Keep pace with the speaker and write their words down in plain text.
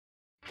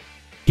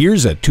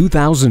Here's a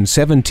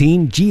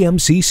 2017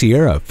 GMC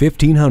Sierra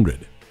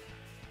 1500.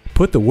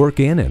 Put the work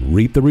in and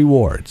reap the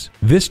rewards.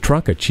 This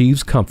truck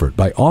achieves comfort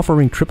by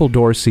offering triple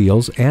door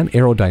seals and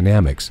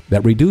aerodynamics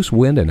that reduce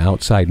wind and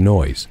outside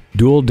noise,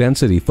 dual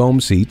density foam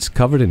seats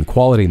covered in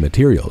quality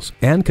materials,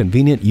 and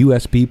convenient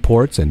USB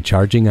ports and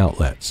charging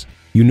outlets.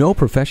 You know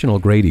professional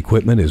grade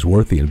equipment is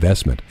worth the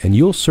investment, and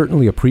you'll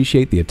certainly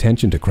appreciate the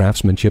attention to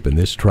craftsmanship in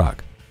this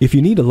truck. If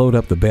you need to load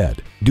up the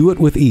bed, do it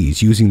with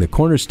ease using the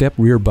corner step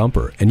rear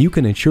bumper, and you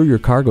can ensure your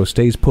cargo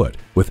stays put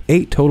with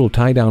 8 total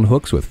tie-down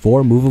hooks with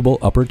 4 movable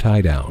upper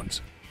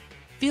tie-downs.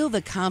 Feel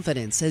the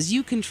confidence as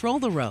you control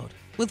the road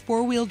with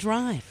 4-wheel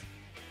drive.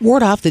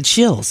 Ward off the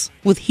chills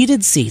with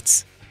heated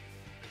seats.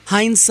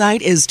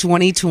 Hindsight is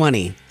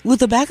 20/20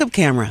 with a backup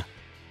camera.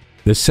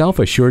 The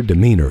self-assured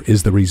demeanor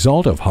is the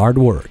result of hard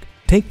work.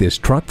 Take this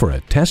truck for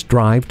a test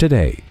drive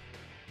today.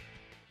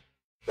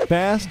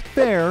 Fast,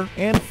 fair,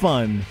 and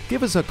fun.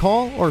 Give us a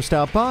call or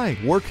stop by.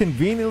 We're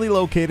conveniently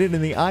located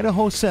in the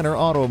Idaho Center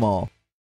Auto Mall.